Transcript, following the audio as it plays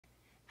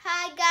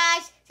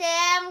Today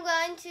I'm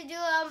going to do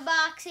an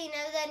unboxing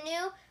of the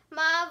new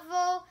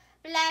Marvel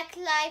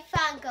Blacklight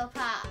Funko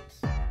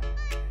Pops.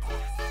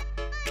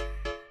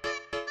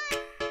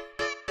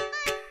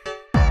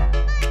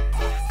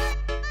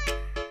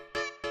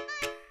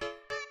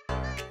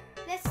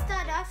 Let's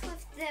start off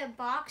with the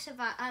box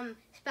of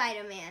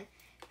Spider-Man.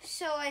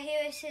 So here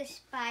it says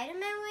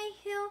Spider-Man right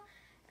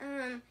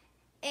here,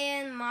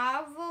 and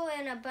Marvel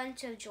and a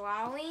bunch of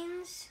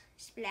drawings,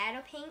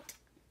 splatter paint,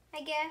 I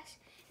guess.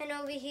 And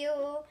over here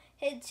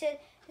it says,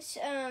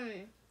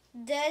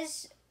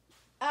 does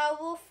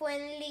our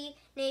friendly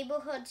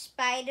neighborhood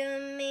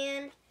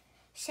Spider-Man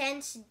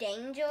sense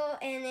danger?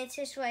 And it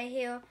says right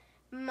here,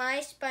 my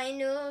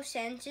spinal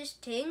sense is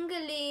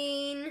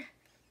tingling.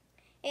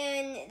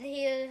 And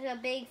here's a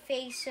big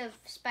face of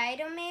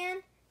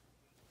Spider-Man.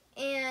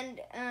 And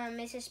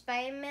it says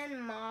Spider-Man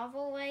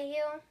Marvel right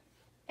here.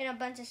 And a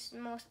bunch of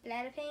more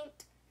splatter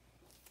paint.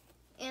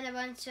 And a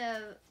bunch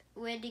of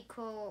really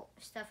cool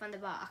stuff on the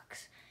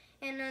box.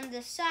 And on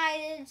the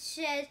side it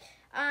says,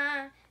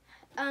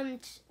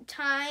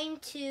 time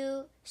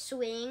to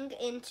swing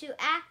into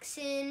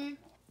action.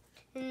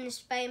 And the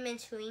Spider-Man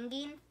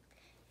swinging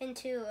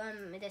into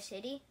the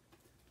city.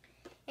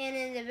 And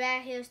in the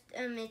back here,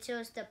 it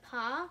shows the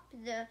pop,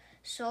 the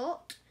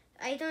salt.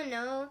 I don't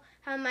know.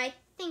 I might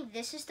think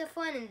this is the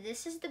front and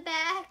this is the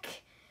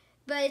back.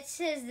 But it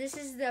says this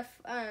is the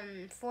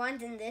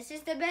front and this is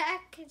the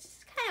back.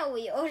 It's kind of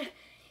weird.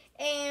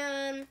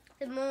 And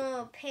the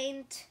more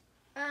paint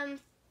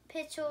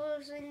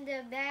pictures in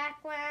the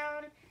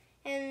background.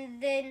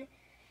 And then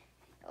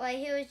right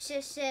here it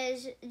just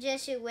says,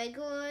 just a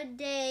regular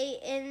day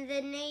in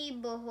the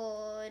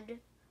neighborhood.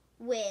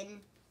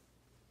 Win.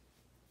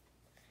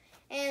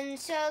 And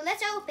so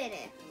let's open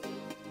it.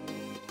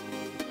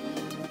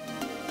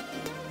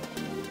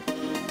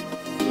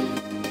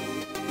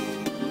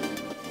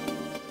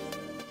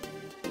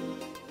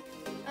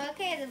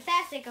 Okay, the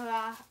plastic is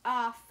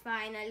off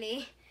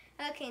finally.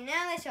 Okay,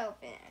 now let's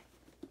open it.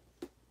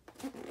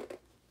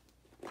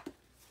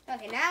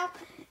 Okay, now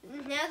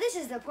this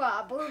is the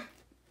problem.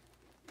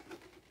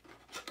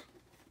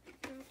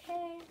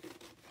 Okay.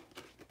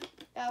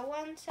 Got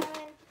one side,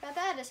 got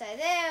the other side.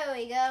 There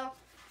we go.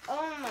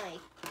 Oh my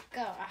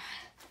God.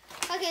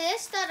 Okay,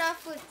 let's start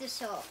off with the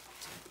salt.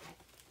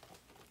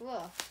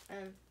 Whoa.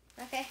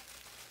 Okay.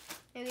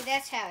 Maybe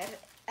that's how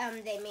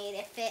they made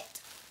it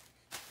fit.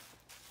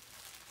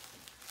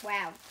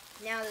 Wow.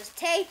 Now there's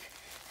tape.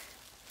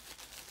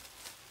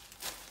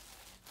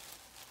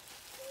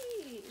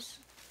 Jeez.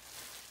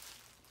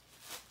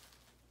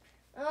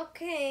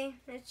 Okay,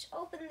 let's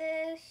open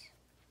this.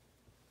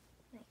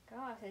 Oh my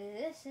God,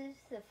 this is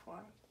the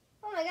front.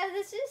 Oh my God,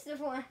 this is the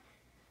front.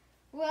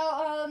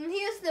 Well,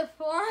 here's the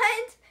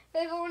front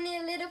with only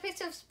a little piece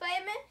of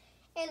Spider-Man,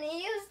 and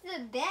here's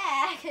the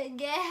back, I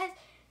guess,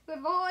 with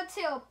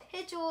a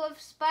picture of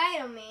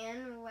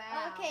Spider-Man.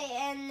 Wow. Okay,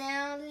 and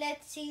now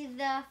let's see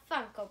the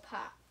Funko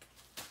Pop.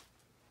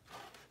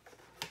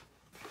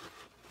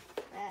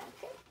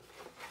 Okay.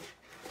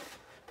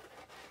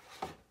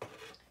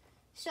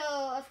 So,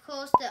 of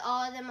course,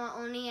 all of them are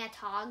only at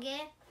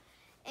Target,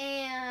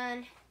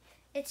 and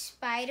it's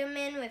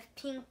Spider-Man with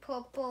pink,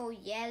 purple,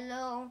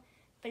 yellow,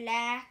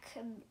 black,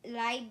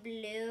 light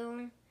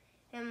blue,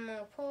 and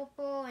more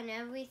purple and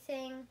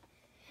everything.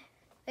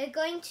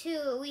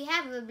 We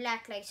have a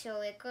black light, so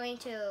we're going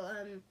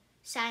to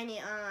sign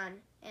it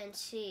on and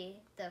see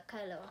the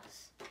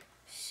colors.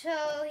 So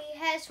he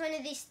has one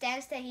of these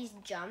stands that he's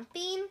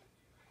jumping.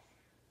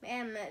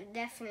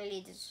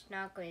 Definitely just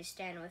not going to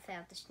stand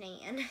without the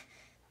stand.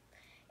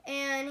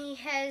 And he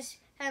has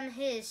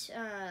his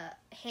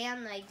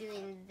hand like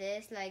doing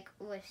this, like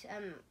with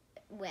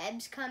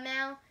webs come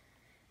out.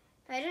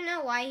 I don't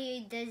know why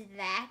he does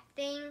that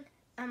thing.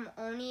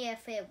 Only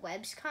if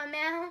webs come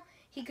out,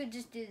 he could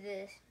just do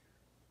this.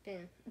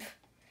 Boom.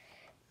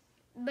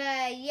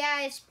 But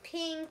yeah, it's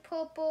pink,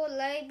 purple,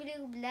 light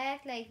blue,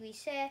 black, like we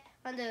said.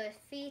 Under his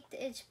feet,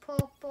 it's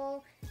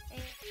purple.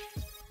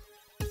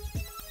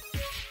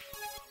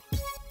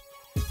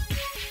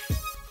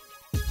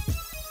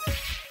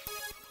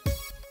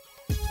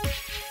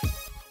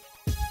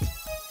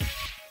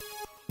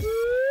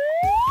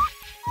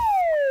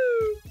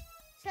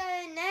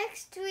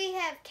 We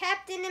have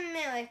Captain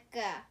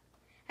America.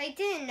 I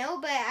didn't know,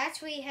 but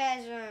actually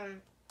has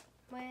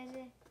what is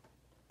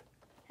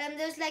it?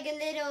 There's like a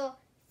little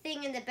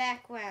thing in the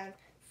background,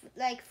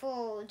 like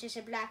for just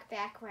a black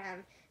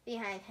background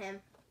behind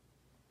him.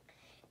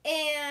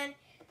 And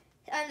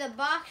on the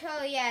box,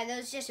 oh yeah,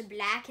 there's just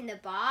black in the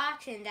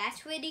box, and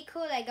that's really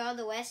cool. Like all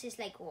the rest is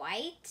like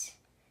white.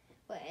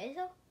 What is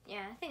it?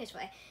 Yeah, I think it's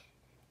white.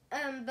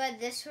 But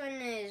this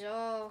one is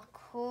all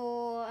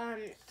cool.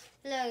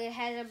 Look, it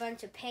has a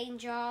bunch of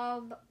paint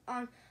job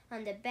on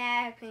the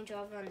back, paint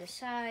job on the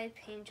side,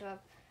 paint job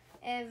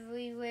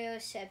everywhere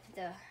except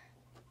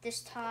this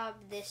top,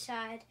 this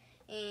side,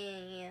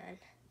 and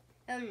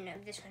no,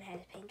 this one has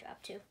a paint job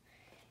too.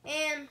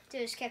 And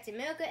there's Captain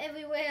America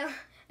everywhere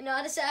on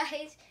all the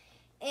sides.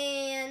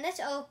 And let's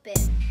open.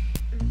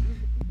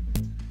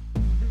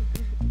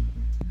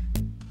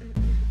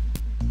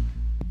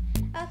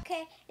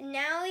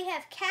 now we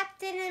have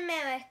Captain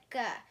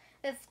America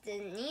with the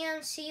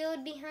neon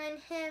shield behind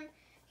him.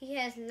 He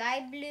has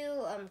light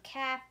blue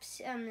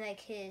caps, like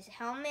his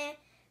helmet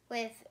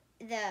with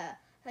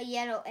a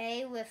yellow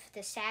A with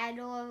the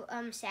saddle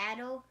of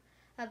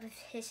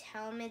his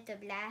helmet, the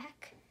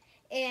black,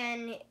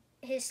 and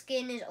his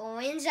skin is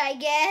orange, I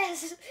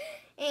guess,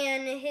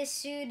 and his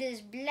suit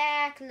is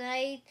black,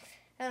 light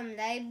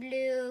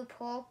blue,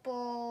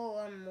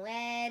 purple,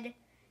 red,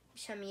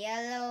 some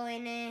yellow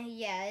in it.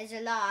 Yeah, there's a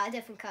lot of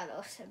different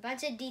colors. A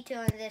bunch of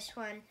detail in this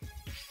one.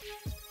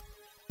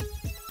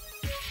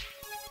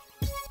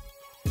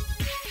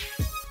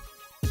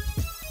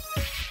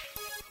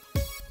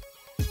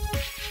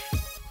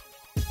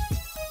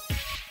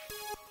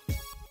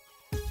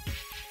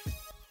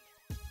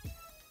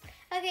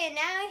 Okay,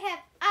 now we have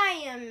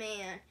Iron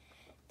Man.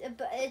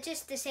 It's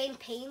just the same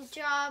paint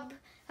job,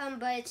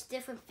 but it's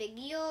different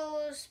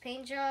figures.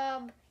 Paint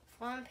job,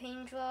 farm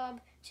paint job.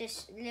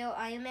 Just little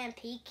Iron Man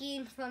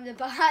peeking from the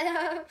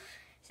bottom. It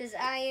says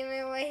Iron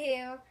Man right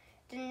here.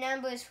 The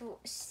number is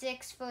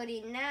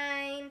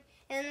 649.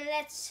 And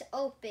let's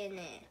open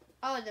it.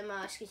 Oh, the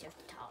mask is off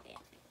the top. Yeah.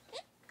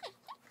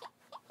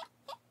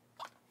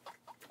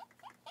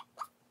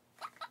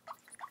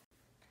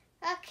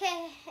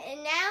 Okay,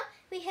 and now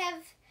we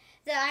have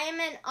the Iron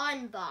Man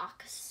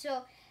unbox.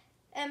 So,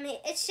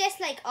 it's just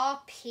like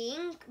all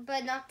pink,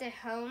 but not the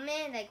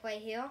helmet, like right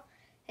here.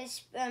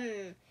 It's all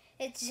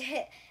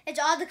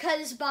the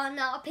colors, but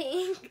not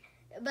pink,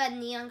 but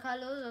neon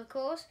colors, of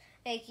course,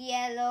 like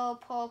yellow,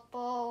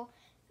 purple,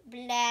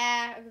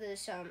 black.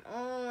 There's some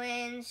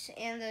orange,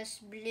 and there's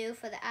blue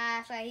for the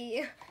eyes right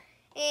here,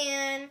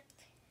 and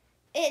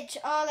it's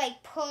all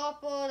like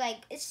purple,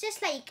 like it's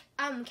just like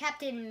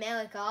Captain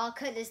America. All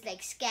colors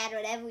like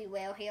scattered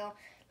everywhere here.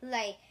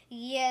 Like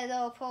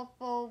yellow,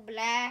 purple,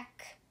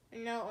 black,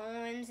 no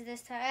orange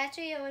this time.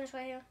 Actually, orange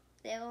right here.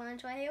 There's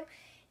orange right here.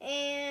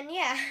 And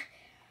yeah.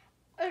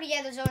 Oh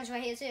yeah, there's orange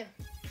right here too.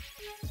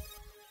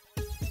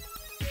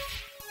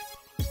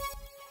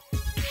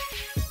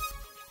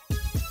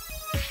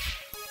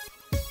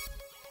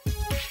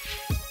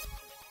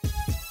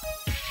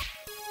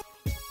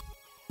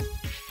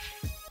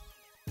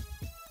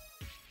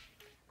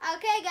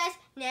 Okay guys,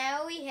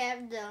 now we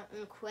have the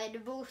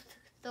Incredible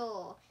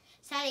Thor.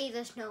 Sadly,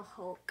 there's no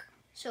Hulk,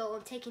 so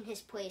I'm taking his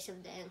place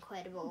of the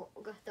Incredible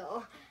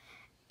Thor.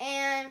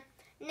 And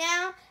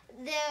now,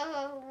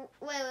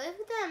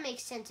 if that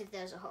makes sense if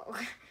there's a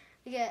Hulk.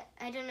 Because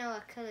I don't know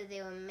what color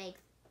they would make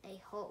a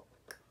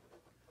Hulk.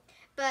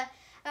 But,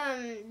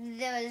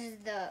 there was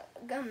the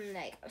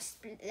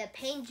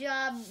paint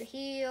job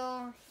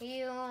here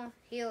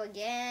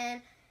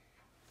again,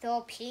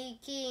 Thor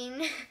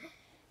peeking,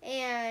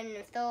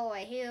 and Thor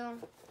right here,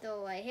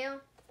 Thor right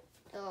here,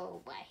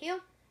 Thor right here.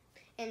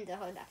 And the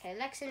whole Dr.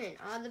 Alexin and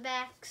all the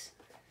backs.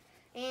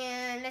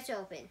 And let's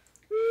open.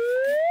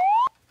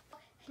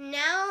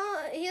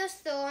 Now here's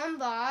Thor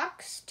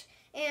unboxed.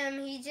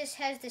 And he just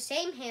has the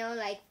same hair.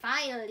 Like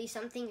finally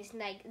something is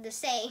like the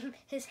same.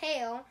 His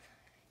hair.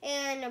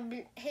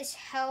 And his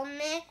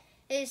helmet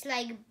is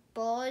like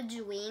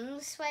bird's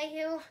wings right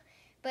here.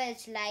 But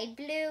it's light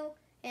blue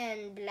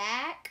and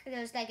black.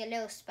 There's like a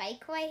little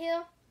spike right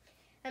here.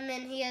 And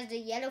then he has the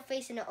yellow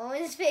face and the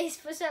orange face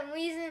for some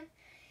reason.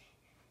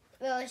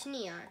 Well, it's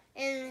neon.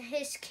 And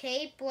his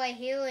cape right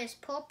here is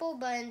purple,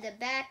 but in the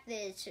back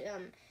there's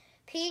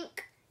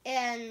pink,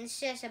 and it's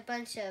just a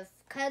bunch of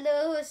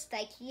colors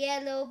like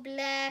yellow,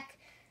 black.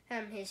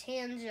 His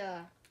hands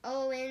are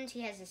orange.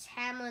 He has his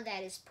hammer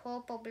that is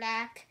purple,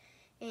 black,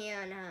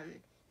 and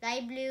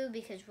light blue,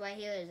 because right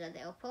here is a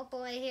little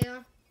purple right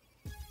here.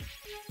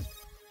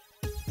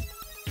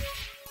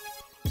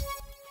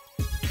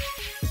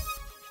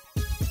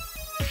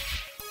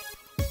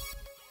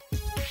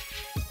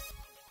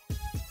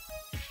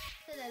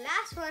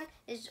 Last one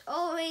is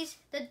always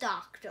the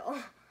doctor,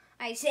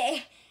 I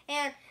say.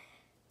 And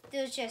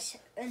there's just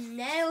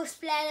another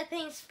splatter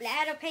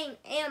paint,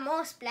 and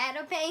more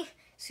splatter paint.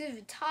 Excuse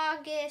the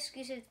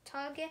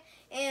target,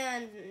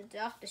 and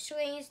Doctor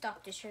Strange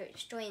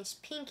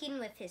pinking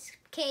with his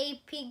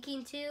cape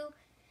pinking too.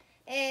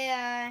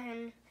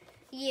 And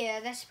yeah,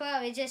 that's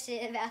probably just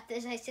it about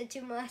this. I said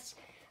too much.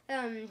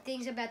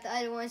 Things about the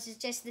other ones is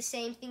just the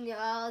same thing to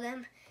all of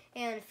them.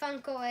 And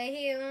Funko right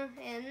here,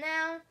 and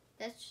now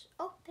let's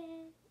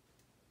open.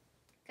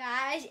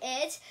 Guys,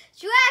 it's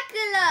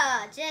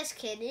Dracula! Just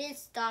kidding,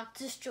 it's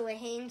Dr.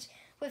 Strange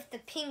with the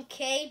pink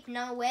cape,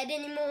 not red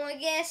anymore, I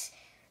guess.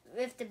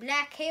 With the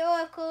black hair,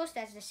 of course.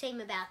 That's the same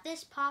about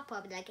this pop.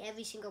 Probably like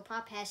every single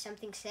pop has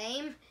something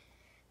same.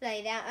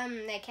 Like that,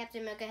 like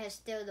Captain America has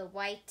still the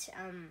white,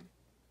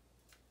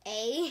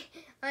 A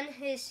on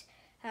his,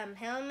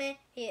 helmet.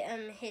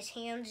 His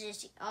hands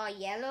is all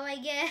yellow, I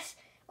guess.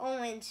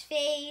 Orange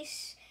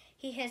face.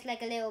 He has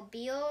like a little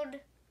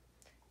beard.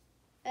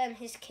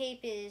 His cape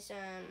is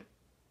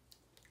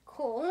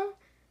cool,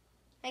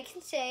 I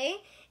can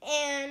say,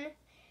 and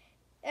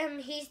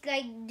he's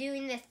like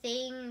doing the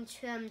thing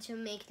to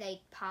make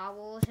like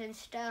powers and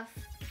stuff.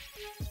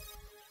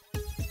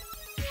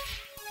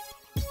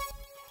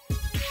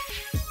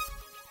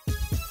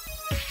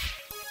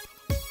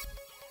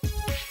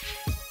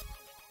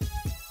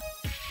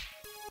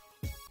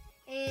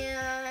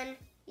 And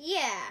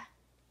yeah,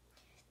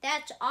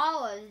 that's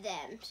all of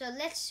them. So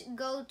let's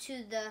go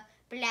to the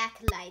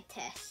black light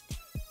test.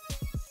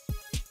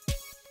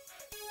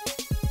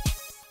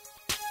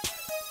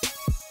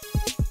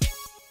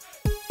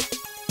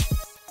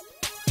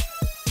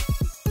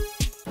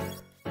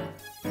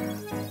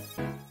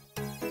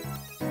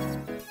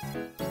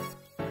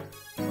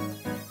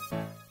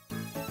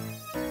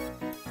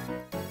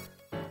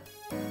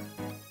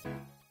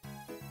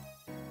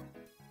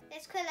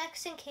 This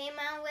collection came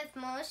out with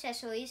more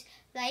accessories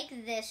like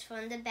this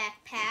from the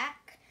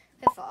backpack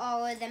with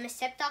all of them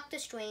except Dr.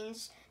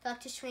 Strange.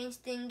 Dr.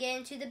 Strange didn't get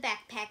into the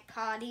backpack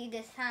party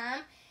this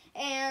time.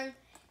 And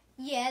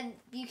yeah,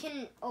 you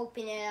can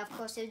open it. Of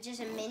course, it's just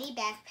a mini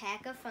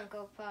backpack of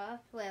Funko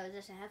Pop. Well, it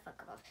doesn't have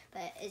Funko Pops,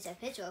 but it's a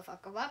picture of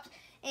Funko Pops.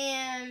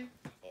 And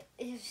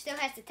it still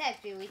has the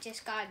text. We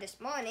just got it this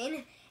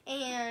morning.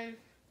 And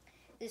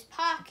there's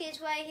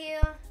pockets right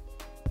here.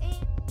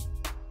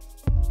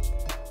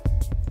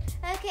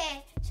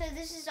 Okay, so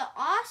this is an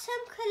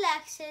awesome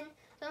collection.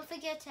 Don't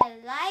forget to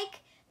like,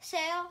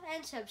 share,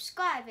 and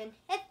subscribe, and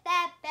hit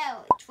that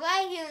bell. It's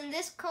right here in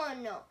this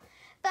corner.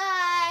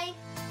 Bye!